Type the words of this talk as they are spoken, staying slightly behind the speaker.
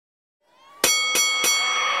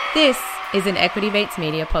This is an Equity Mates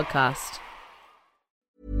Media podcast.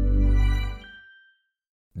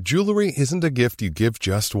 Jewelry isn't a gift you give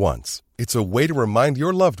just once. It's a way to remind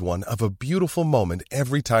your loved one of a beautiful moment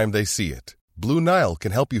every time they see it. Blue Nile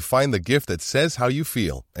can help you find the gift that says how you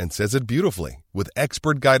feel and says it beautifully, with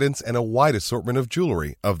expert guidance and a wide assortment of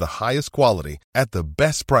jewelry of the highest quality at the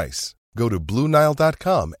best price. Go to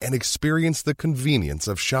BlueNile.com and experience the convenience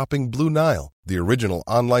of shopping Blue Nile, the original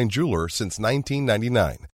online jeweler since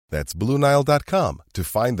 1999. That's BlueNile.com to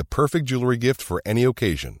find the perfect jewelry gift for any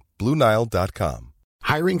occasion. BlueNile.com.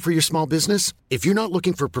 Hiring for your small business? If you're not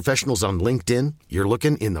looking for professionals on LinkedIn, you're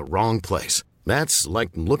looking in the wrong place. That's like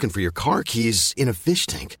looking for your car keys in a fish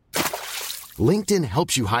tank. LinkedIn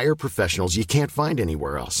helps you hire professionals you can't find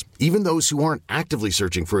anywhere else, even those who aren't actively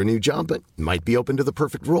searching for a new job but might be open to the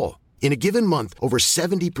perfect role. In a given month, over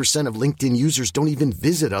 70% of LinkedIn users don't even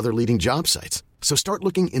visit other leading job sites. So start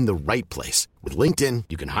looking in the right place. With LinkedIn,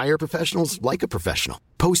 you can hire professionals like a professional.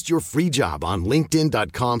 Post your free job on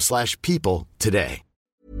linkedin.com/people today.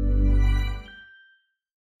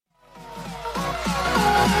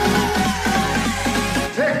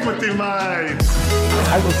 Equity Mates.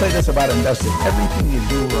 I will say this about investing. Everything you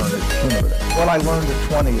do learn is cumulative. What I learned at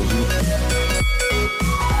 20 is useful.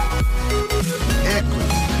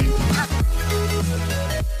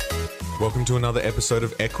 Welcome to another episode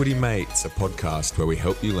of Equity Mates, a podcast where we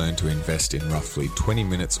help you learn to invest in roughly 20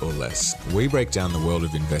 minutes or less. We break down the world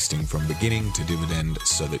of investing from beginning to dividend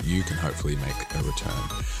so that you can hopefully make a return.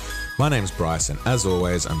 My name's Bryce, and as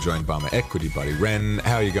always, I'm joined by my equity buddy, Ren.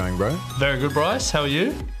 How are you going, bro? Very good, Bryce. How are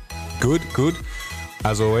you? Good.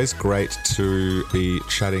 As always, great to be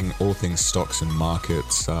chatting all things stocks and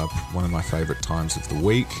markets, one of my favourite times of the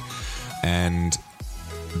week. And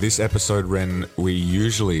this episode, Ren, we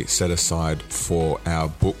usually set aside for our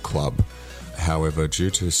book club. However, due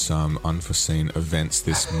to some unforeseen events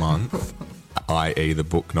this month, i.e. the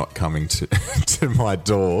book not coming to my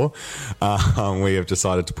door, we have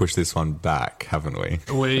decided to push this one back, haven't we?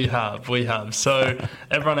 We have. So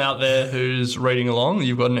everyone out there who's reading along,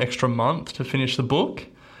 you've got an extra month to finish the book.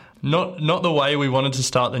 Not the way we wanted to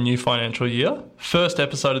start the new financial year. First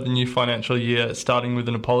episode of the new financial year, starting with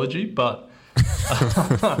an apology, but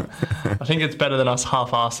I think it's better than us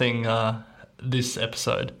half-assing this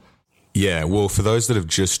episode. Yeah, well, for those that have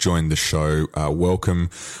just joined the show, welcome.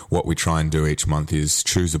 What we try and do each month is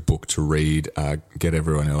choose a book to read, get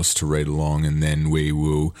everyone else to read along, and then we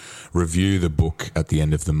will review the book at the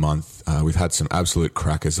end of the month. We've had some absolute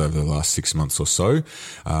crackers over the last 6 months or so.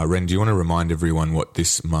 Ren, do you want to remind everyone what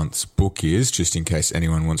this month's book is, just in case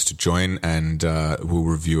anyone wants to join, and we'll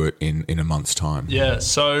review it in a month's time? Yeah,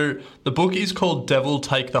 so the book is called Devil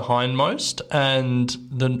Take the Hindmost, and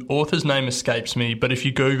the author's name escapes me, but if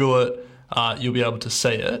you Google it, you'll be able to see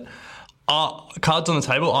it. Cards on the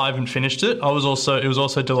table, I haven't finished it. It was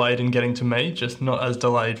also delayed in getting to me, just not as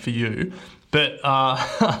delayed for you. But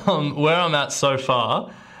where I'm at so far,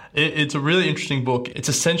 it's a really interesting book. It's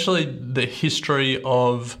essentially the history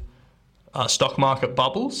of stock market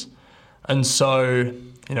bubbles. And so,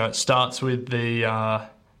 it starts with the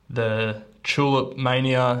tulip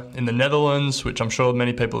mania in the Netherlands, which I'm sure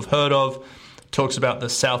many people have heard of. Talks about the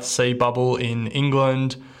South Sea bubble in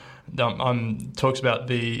England. Talks about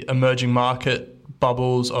the emerging market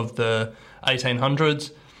bubbles of the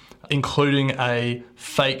 1800s, including a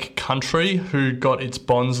fake country who got its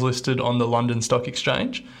bonds listed on the London Stock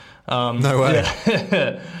Exchange. No way.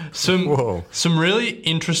 Yeah. Some really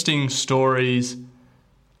interesting stories,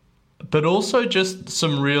 but also just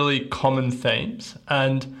some really common themes.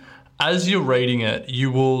 And as you're reading it, you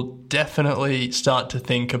will definitely start to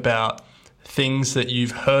think about things that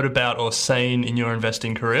you've heard about or seen in your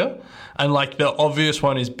investing career. And like the obvious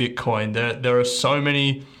one is Bitcoin. There are so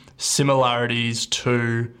many similarities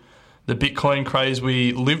to the Bitcoin craze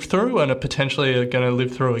we lived through and are potentially going to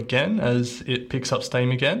live through again as it picks up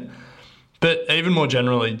steam again. But even more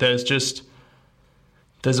generally, there's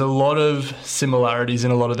a lot of similarities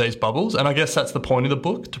in a lot of these bubbles. And I guess that's the point of the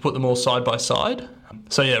book, to put them all side by side.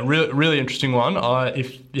 So yeah, really interesting one.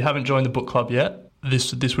 If you haven't joined the book club yet,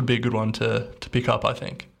 this would be a good one to pick up, I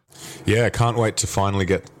think. Yeah, can't wait to finally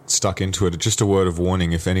get stuck into it. Just a word of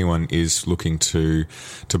warning, if anyone is looking to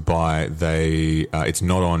buy, it's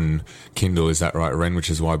not on Kindle, is that right, Ren?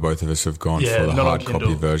 Which is why both of us have gone for the hard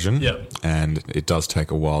copy version. Yep. And it does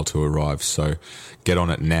take a while to arrive, so get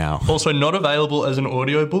on it now. Also not available as an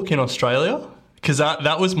audiobook in Australia, because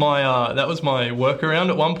that was my workaround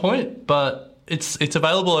at one point, but it's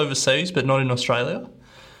available overseas but not in Australia.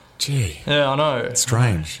 Gee. Yeah, I know.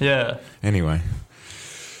 Strange. Yeah. Anyway.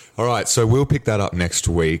 All right, so we'll pick that up next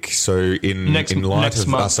week. So Next month,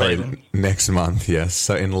 yes.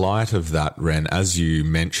 So in light of that, Ren, as you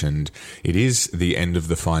mentioned, it is the end of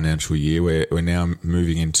the financial year. We're now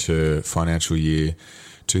moving into financial year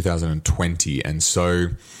 2020, and so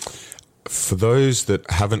for those that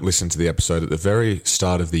haven't listened to the episode, at the very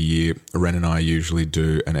start of the year, Ren and I usually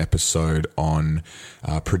do an episode on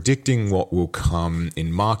predicting what will come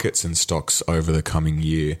in markets and stocks over the coming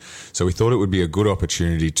year. So we thought it would be a good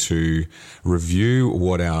opportunity to review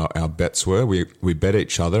what our bets were. We bet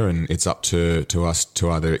each other, and it's up to us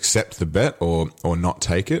to either accept the bet or not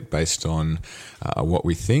take it based on what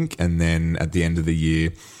we think. And then at the end of the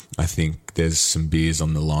year, I think there's some beers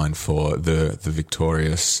on the line for the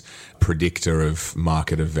victorious predictor of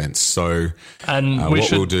market events. So, and we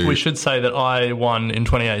should say that I won in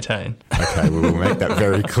 2018. Okay, we will make that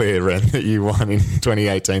very clear, Ren, that you won in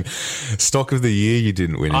 2018. Stock of the year, you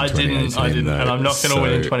didn't win in 2018. I didn't, and I'm not going to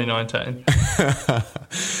win in 2019.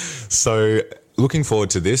 So, looking forward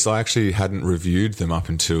to this. I actually hadn't reviewed them up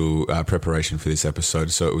until preparation for this episode,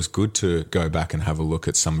 so it was good to go back and have a look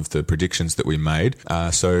at some of the predictions that we made.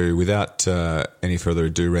 So without any further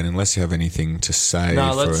ado, Ren, unless you have anything to say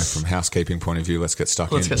from housekeeping point of view, let's get stuck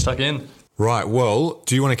in. Let's get stuck in. Right, well,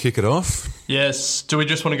 do you want to kick it off? Yes. Do we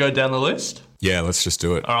just want to go down the list? Yeah, let's just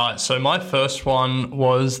do it. All right, so my first one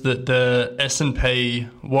was that the S&P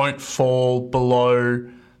won't fall below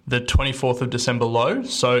the 24th of December low.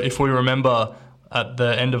 So if we remember, at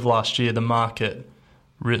the end of last year, the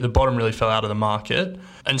bottom really fell out of the market.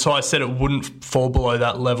 And so I said it wouldn't fall below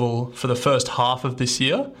that level for the first half of this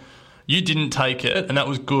year. You didn't take it, and that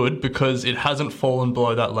was good because it hasn't fallen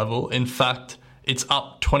below that level. In fact, it's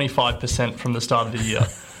up 25% from the start of the year.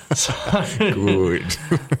 So, good.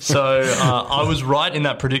 So I was right in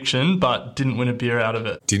that prediction, but didn't win a beer out of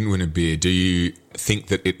it. Didn't win a beer. Do you think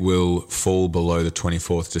that it will fall below the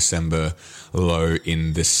 24th December low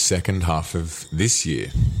in the second half of this year?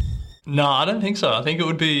 No, I don't think so. I think it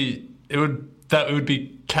would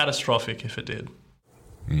be catastrophic if it did.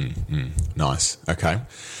 Nice. Okay.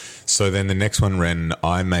 So then the next one, Ren,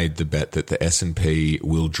 I made the bet that the S&P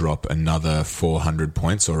will drop another 400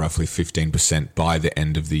 points, or roughly 15%, by the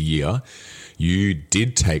end of the year. You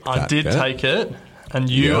did take that bet. I did take it, and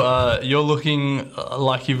you're looking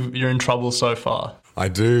like you're in trouble so far. I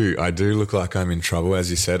do look like I'm in trouble, as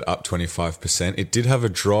you said, up 25%. It did have a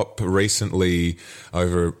drop recently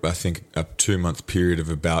over, I think, a 2-month period of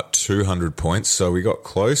about 200 points. So we got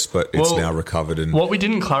close, but it's now recovered. And what we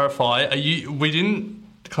didn't clarify, we didn't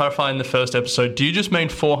clarify in the first episode, do you just mean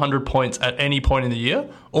 400 points at any point in the year,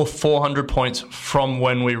 or 400 points from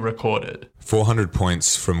when we recorded? 400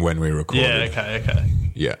 points from when we recorded. Yeah, okay.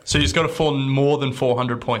 Yeah. So you've got to fall more than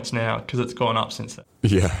 400 points now because it's gone up since then.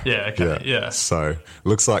 Yeah. Yeah, okay, yeah. So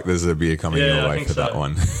looks like there's a beer coming your way for that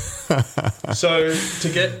one. So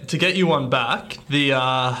to get you one back, the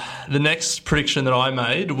next prediction that I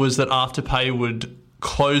made was that Afterpay would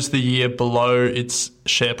close the year below its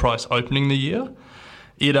share price opening the year.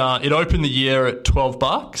 It opened the year at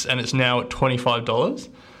 $12 and it's now at $25.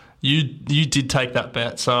 You did take that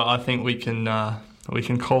bet, so I think we can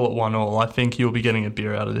call it 1-1. I think you'll be getting a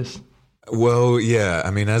beer out of this. Well, yeah.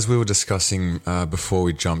 I mean, as we were discussing before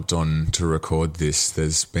we jumped on to record this,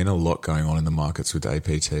 there's been a lot going on in the markets with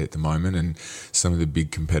APT at the moment, and some of the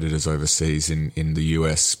big competitors overseas in the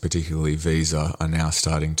US, particularly Visa, are now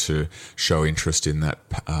starting to show interest in that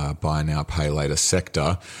buy now, pay later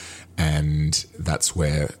sector. And that's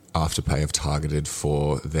where Afterpay have targeted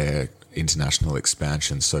for their international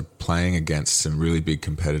expansion. So playing against some really big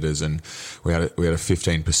competitors, and we had a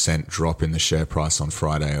 15% drop in the share price on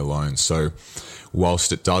Friday alone. So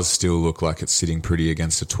whilst it does still look like it's sitting pretty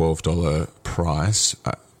against a $12 price,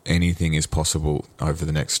 anything is possible over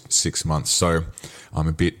the next 6 months. So I'm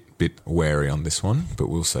a bit wary on this one, but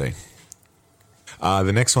we'll see.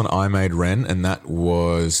 The next one I made, Ren, and that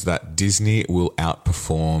was that Disney will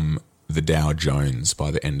outperform the Dow Jones by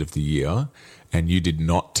the end of the year. And you did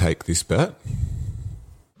not take this bet?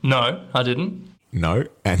 No, I didn't. No,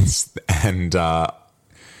 and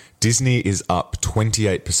Disney is up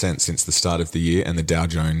 28% since the start of the year, and the Dow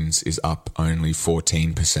Jones is up only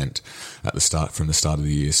 14% from the start of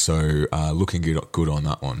the year. So looking good on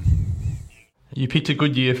that one. You picked a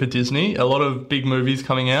good year for Disney. A lot of big movies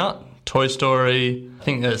coming out. Toy Story, I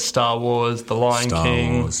think there's Star Wars, The Lion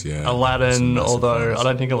King, Aladdin, although I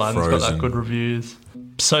don't think Aladdin's got that good reviews.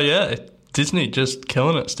 So yeah, Disney just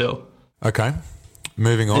killing it still. Okay,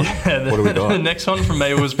 moving on. What do we got? The next one from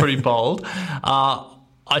me was pretty bold.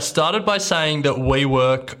 I I started by saying that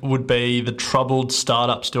WeWork would be the troubled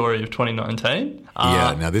startup story of 2019.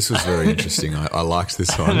 Yeah, now this was very interesting. I liked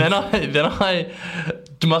this one. And then I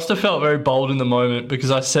must have felt very bold in the moment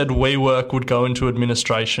because I said WeWork would go into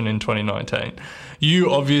administration in 2019.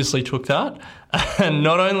 You obviously took that. And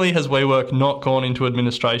not only has WeWork not gone into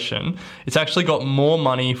administration, it's actually got more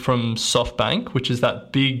money from SoftBank, which is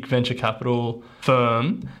that big venture capital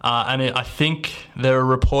firm. I think there are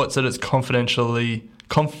reports that it's confidentially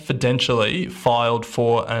filed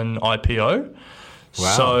for an IPO.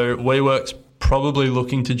 Wow. So WeWork's probably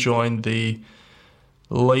looking to join the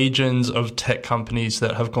legions of tech companies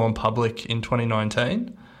that have gone public in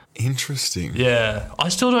 2019. Interesting. Yeah. I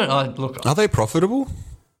still don't... look. Are they profitable?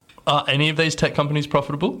 Are any of these tech companies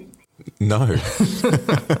profitable? No.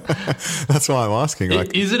 That's why I'm asking.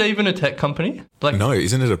 Is it even a tech company? No,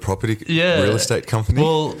 isn't it a property real estate company?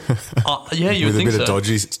 Well, yeah, you would think so. With a bit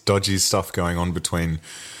of dodgy stuff going on between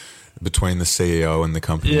the CEO and the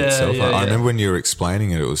company itself. I remember when you were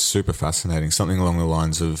explaining it, it was super fascinating. Something along the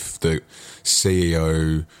lines of the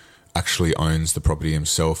CEO actually owns the property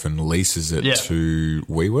himself and leases it to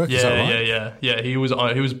WeWork. Is that right? Yeah. He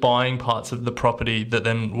was buying parts of the property that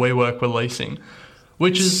then WeWork were leasing,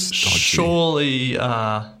 which is surely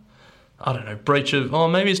I don't know, breach of. Oh,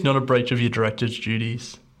 maybe it's not a breach of your director's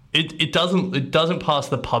duties. It doesn't pass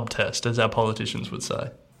the pub test, as our politicians would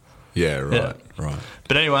say. Yeah, right.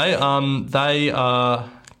 But anyway, they are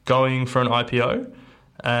going for an IPO,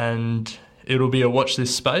 and it'll be a watch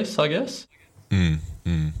this space, I guess.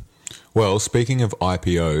 Well, speaking of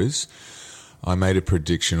IPOs, I made a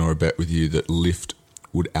prediction or a bet with you that Lyft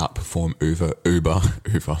would outperform Uber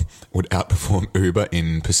would outperform Uber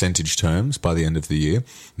in percentage terms by the end of the year.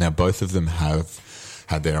 Now, both of them have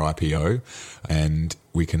had their IPO, and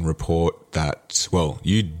we can report that, well,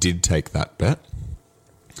 you did take that bet,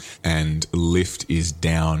 and Lyft is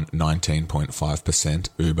down 19.5%.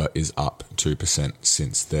 Uber is up 2%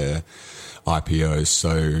 since their IPO.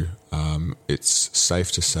 So it's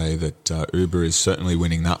safe to say that Uber is certainly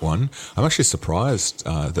winning that one. I'm actually surprised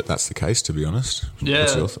that that's the case, to be honest. Yeah.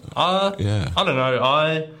 I don't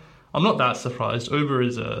know. I'm not that surprised. Uber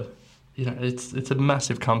is it's a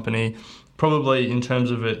massive company. Probably in terms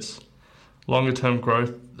of its longer term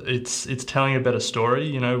growth, it's telling a better story.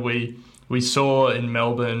 You know, we saw in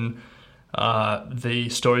Melbourne the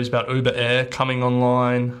stories about Uber Air coming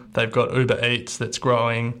online. They've got Uber Eats that's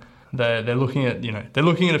growing. They're looking at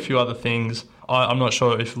a few other things. I'm not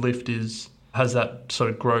sure if Lyft has that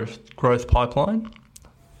sort of growth pipeline.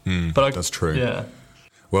 But that's true. Yeah.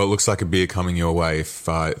 Well, it looks like a beer coming your way if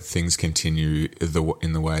things continue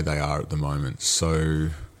in the way they are at the moment.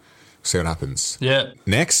 So, see what happens. Yeah.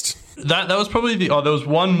 Next. That was probably there was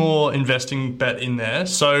one more investing bet in there.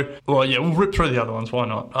 So, we'll rip through the other ones. Why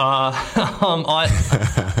not? I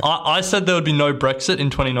said there would be no Brexit in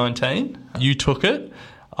 2019. You took it.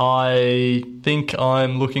 I think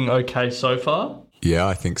I'm looking okay so far. Yeah,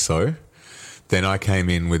 I think so. Then I came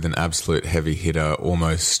in with an absolute heavy hitter,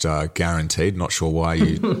 almost guaranteed. Not sure why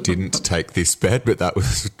you didn't take this bet, but that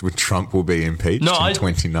was Trump will be impeached in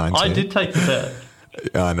 2019. I did take the bet.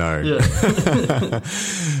 I know. Yeah.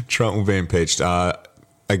 Trump will be impeached.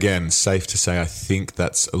 Again, safe to say, I think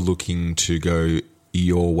that's looking to go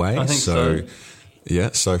your way. I think so.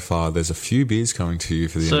 Yeah, so far there's a few beers coming to you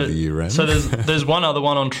for the end of the year end. So there's one other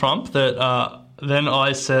one on Trump that then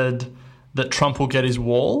I said that Trump will get his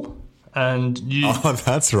wall, and you. Oh,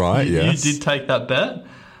 that's right. Yes, you did take that bet.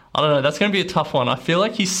 I don't know. That's going to be a tough one. I feel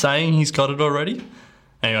like he's saying he's got it already.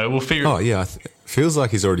 Anyway, we'll figure. Oh yeah, feels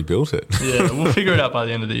like he's already built it. Yeah, we'll figure it out by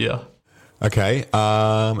the end of the year. Okay.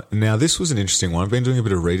 Now this was an interesting one. I've been doing a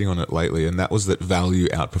bit of reading on it lately, and that was that value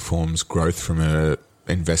outperforms growth from a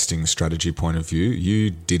investing strategy point of view. You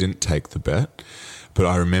didn't take the bet, but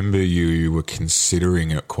I remember you were considering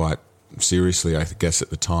it quite seriously, I guess, at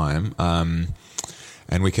the time.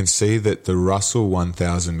 And we can see that the Russell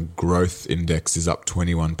 1000 growth index is up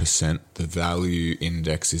 21%. The value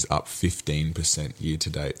index is up 15% year to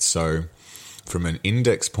date. So from an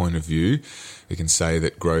index point of view, we can say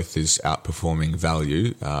that growth is outperforming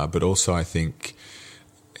value. But also I think,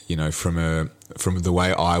 from the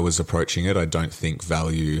way I was approaching it, I don't think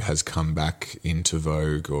value has come back into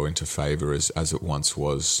vogue or into favour as it once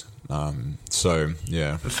was. So,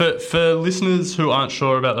 yeah. For listeners who aren't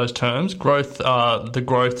sure about those terms, growth are the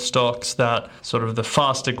growth stocks that sort of the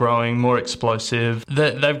faster growing, more explosive.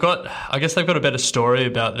 They've got a better story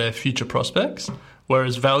about their future prospects,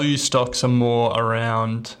 whereas value stocks are more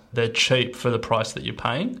around they're cheap for the price that you're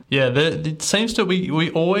paying. Yeah, it seems to we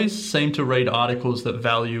always seem to read articles that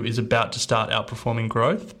value is about to start outperforming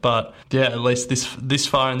growth, but yeah, at least this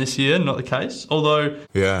far in this year, not the case. Although,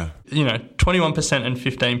 yeah, 21% and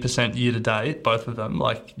 15% year to date, both of them,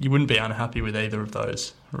 like you wouldn't be unhappy with either of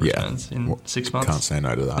those returns in 6 months. Can't say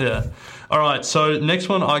no to that. Yeah. All right, so next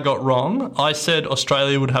one I got wrong. I said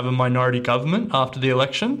Australia would have a minority government after the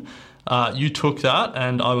election. You took that,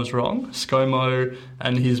 and I was wrong. ScoMo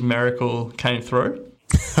and his miracle came through,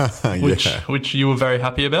 which you were very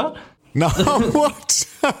happy about. No, what?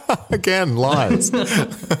 Again, lies.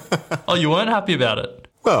 Oh, you weren't happy about it?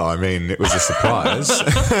 Well, I mean, it was a surprise.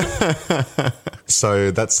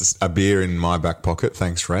 So that's a beer in my back pocket.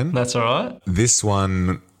 Thanks, Ren. That's all right. This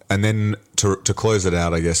one, and then to close it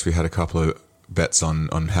out, I guess we had a couple of bets on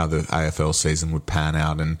how the AFL season would pan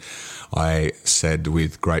out, and I said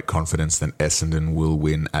with great confidence that Essendon will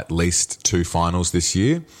win at least 2 finals this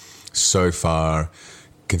year. So far,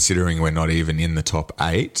 considering we're not even in the top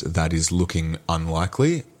 8, that is looking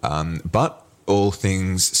unlikely. But all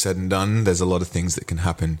things said and done, there's a lot of things that can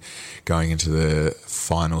happen going into the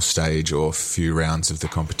final stage or few rounds of the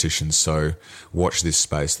competition. So watch this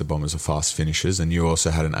space. The Bombers are fast finishers. And you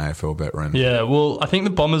also had an AFL bet, Ren. Yeah, well, I think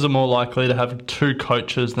the Bombers are more likely to have 2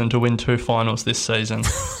 coaches than to win 2 finals this season.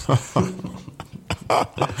 Come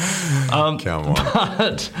on.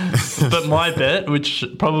 But my bet, which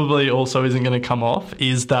probably also isn't going to come off,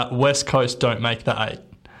 is that West Coast don't make the 8.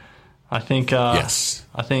 I think. Yes.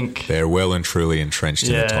 I think they're well and truly entrenched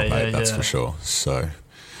in the top 8. That's for sure. So,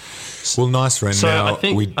 well, nice, Ren. So now,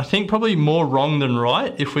 I think probably more wrong than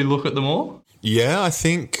right if we look at them all. Yeah, I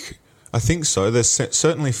think so. There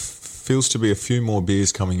certainly feels to be a few more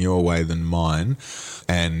beers coming your way than mine,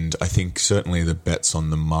 and I think certainly the bets on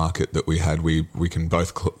the market that we had, we can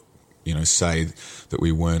both say that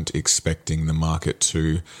we weren't expecting the market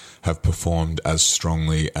to have performed as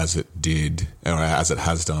strongly as it did, or as it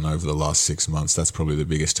has done over the last 6 months. That's probably the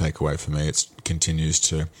biggest takeaway for me. It continues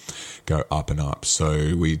to go up and up.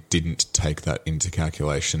 So we didn't take that into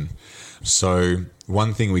calculation. So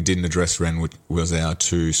one thing we didn't address, Ren, was our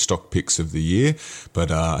 2 stock picks of the year,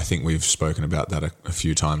 but I think we've spoken about that a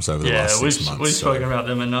few times over the last 6 months. We've spoken about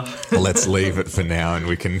them enough. Let's leave it for now, and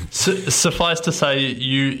we can... Suffice to say,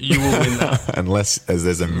 you will win that. Unless as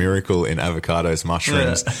there's a miracle in avocados,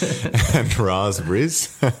 mushrooms, and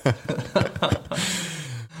raspberries.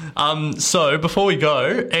 So before we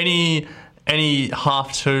go, any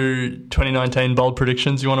half to 2019 bold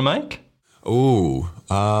predictions you want to make? Ooh,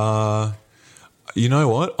 you know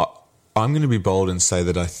what? I'm going to be bold and say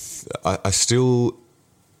that I still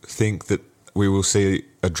think that we will see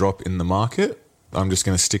a drop in the market. I'm just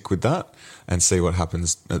going to stick with that and see what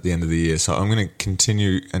happens at the end of the year. So I'm going to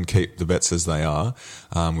continue and keep the bets as they are,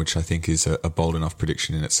 which I think is a bold enough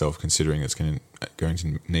prediction in itself, considering it's going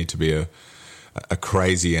to need to be a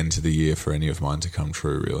crazy end to the year for any of mine to come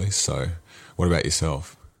true, really. So what about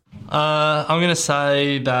yourself? I'm going to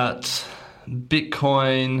say that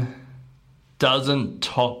Bitcoin doesn't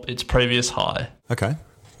top its previous high. Okay,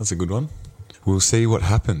 that's a good one. We'll see what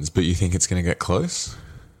happens, but you think it's going to get close?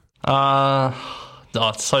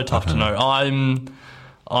 It's so tough to know.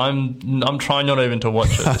 I'm trying not even to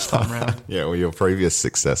watch it this time around. Yeah, well, your previous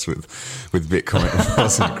success with Bitcoin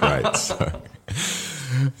wasn't great. So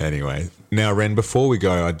anyway, now Ren, before we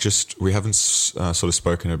go, we haven't sort of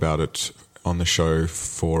spoken about it on the show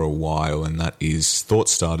for a while, and that is Thought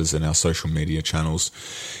Starters and our social media channels.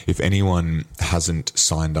 If anyone hasn't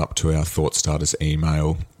signed up to our Thought Starters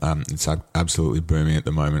email, it's absolutely booming at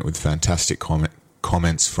the moment with fantastic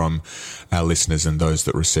comments from our listeners and those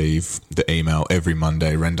that receive the email every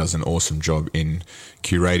Monday. Ren does an awesome job in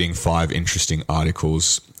curating 5 interesting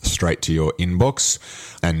articles straight to your inbox,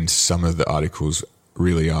 and some of the articles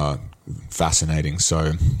really are fascinating.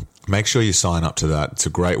 So make sure you sign up to that. It's a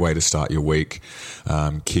great way to start your week,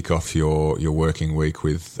 kick off your working week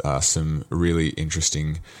with some really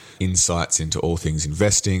interesting insights into all things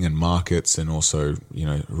investing and markets, and also,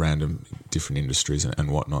 random different industries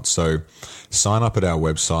and whatnot. So sign up at our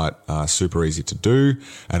website, super easy to do.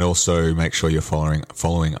 And also make sure you're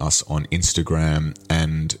following us on Instagram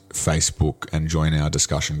and Facebook, and join our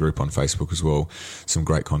discussion group on Facebook as well. Some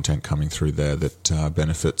great content coming through there that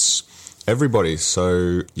benefits everybody.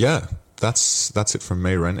 So yeah, that's it from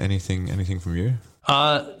me, Ren. Anything from you?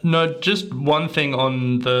 No, just one thing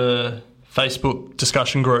on the Facebook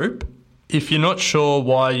discussion group. If you're not sure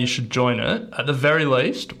why you should join it, at the very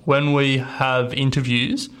least, when we have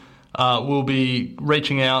interviews, we'll be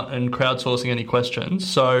reaching out and crowdsourcing any questions.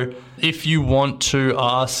 So if you want to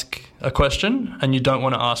ask a question and you don't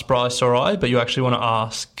want to ask Bryce or I, but you actually want to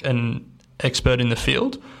ask an expert in the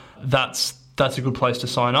field, that's a good place to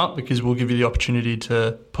sign up, because we'll give you the opportunity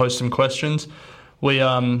to post some questions.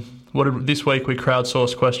 This week we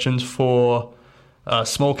crowdsourced questions for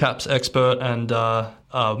small caps expert and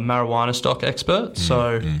marijuana stock expert.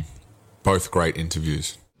 Both great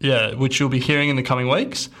interviews. Yeah, which you'll be hearing in the coming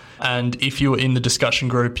weeks. And if you were in the discussion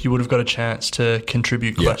group, you would have got a chance to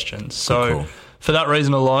contribute questions. So for that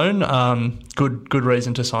reason alone, good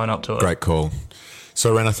reason to sign up to it. Great call.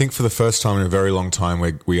 So, Ren, I think for the first time in a very long time,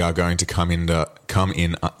 we are going to come in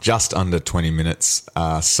just under 20 minutes.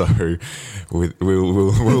 So we'll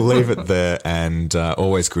leave it there, and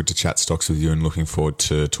always good to chat stocks with you, and looking forward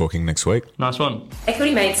to talking next week. Nice one.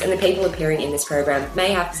 Equity Mates and the people appearing in this program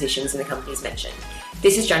may have positions in the companies mentioned.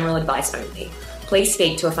 This is general advice only. Please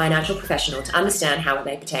speak to a financial professional to understand how it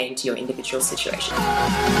may pertain to your individual situation.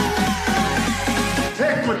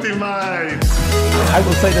 Equity Mates! I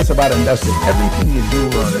will say this about investing. Everything you do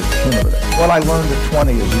learn is cumulative. What I learned at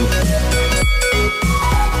 20 is useful.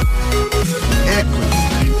 Equity.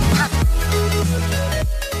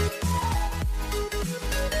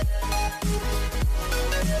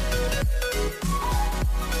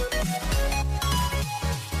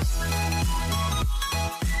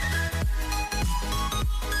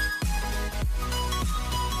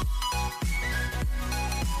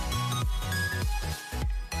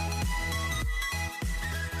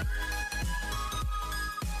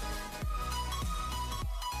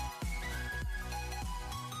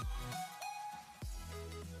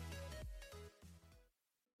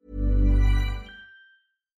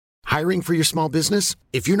 Hiring for your small business?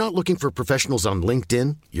 If you're not looking for professionals on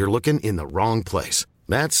LinkedIn, you're looking in the wrong place.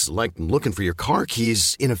 That's like looking for your car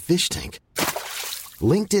keys in a fish tank.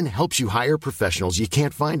 LinkedIn helps you hire professionals you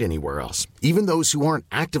can't find anywhere else, even those who aren't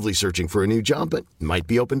actively searching for a new job but might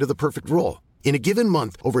be open to the perfect role. In a given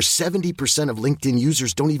month, over 70% of LinkedIn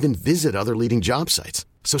users don't even visit other leading job sites.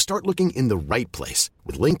 So start looking in the right place.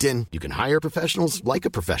 With LinkedIn, you can hire professionals like a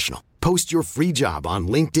professional. Post your free job on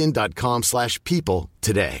linkedin.com/people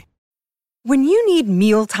today. When you need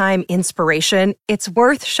mealtime inspiration, it's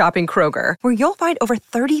worth shopping Kroger, where you'll find over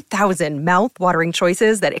 30,000 mouth-watering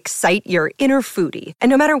choices that excite your inner foodie. And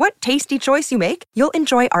no matter what tasty choice you make, you'll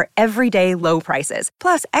enjoy our everyday low prices,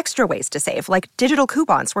 plus extra ways to save, like digital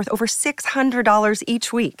coupons worth over $600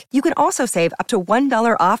 each week. You can also save up to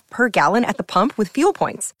 $1 off per gallon at the pump with fuel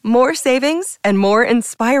points. More savings and more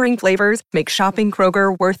inspiring flavors make shopping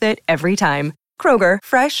Kroger worth it every time. Kroger,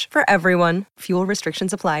 fresh for everyone. Fuel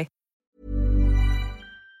restrictions apply.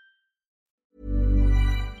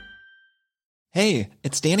 Hey,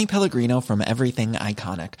 it's Danny Pellegrino from Everything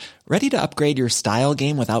Iconic. Ready to upgrade your style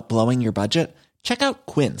game without blowing your budget? Check out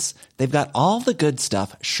Quince. They've got all the good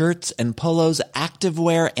stuff, shirts and polos,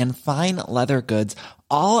 activewear, and fine leather goods,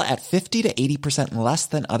 all at 50 to 80% less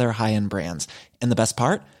than other high-end brands. And the best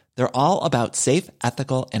part? They're all about safe,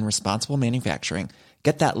 ethical, and responsible manufacturing.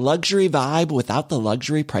 Get that luxury vibe without the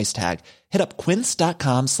luxury price tag. Hit up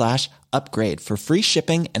quince.com/upgrade for free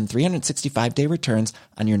shipping and 365-day returns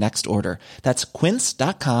on your next order. That's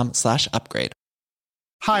quince.com/upgrade.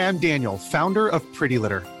 Hi, I'm Daniel, founder of Pretty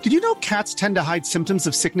Litter. Did you know cats tend to hide symptoms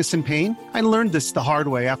of sickness and pain? I learned this the hard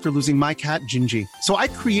way after losing my cat, Gingy. So I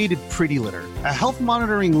created Pretty Litter, a health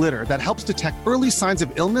monitoring litter that helps detect early signs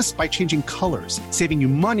of illness by changing colors, saving you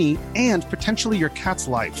money and potentially your cat's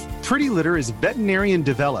life. Pretty Litter is veterinarian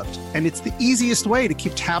developed, and it's the easiest way to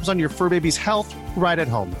keep tabs on your fur baby's health right at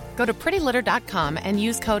home. Go to prettylitter.com and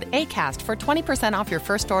use code ACAST for 20% off your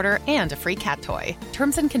first order and a free cat toy.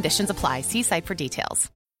 Terms and conditions apply. See site for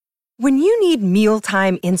details. When you need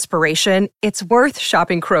mealtime inspiration, it's worth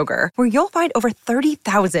shopping Kroger, where you'll find over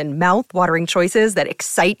 30,000 mouth-watering choices that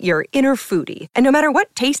excite your inner foodie. And no matter what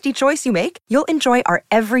tasty choice you make, you'll enjoy our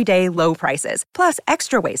everyday low prices, plus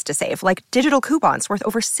extra ways to save, like digital coupons worth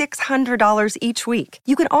over $600 each week.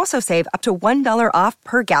 You can also save up to $1 off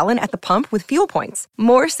per gallon at the pump with fuel points.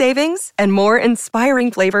 More savings and more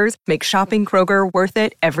inspiring flavors make shopping Kroger worth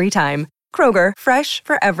it every time. Kroger, fresh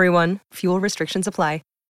for everyone. Fuel restrictions apply.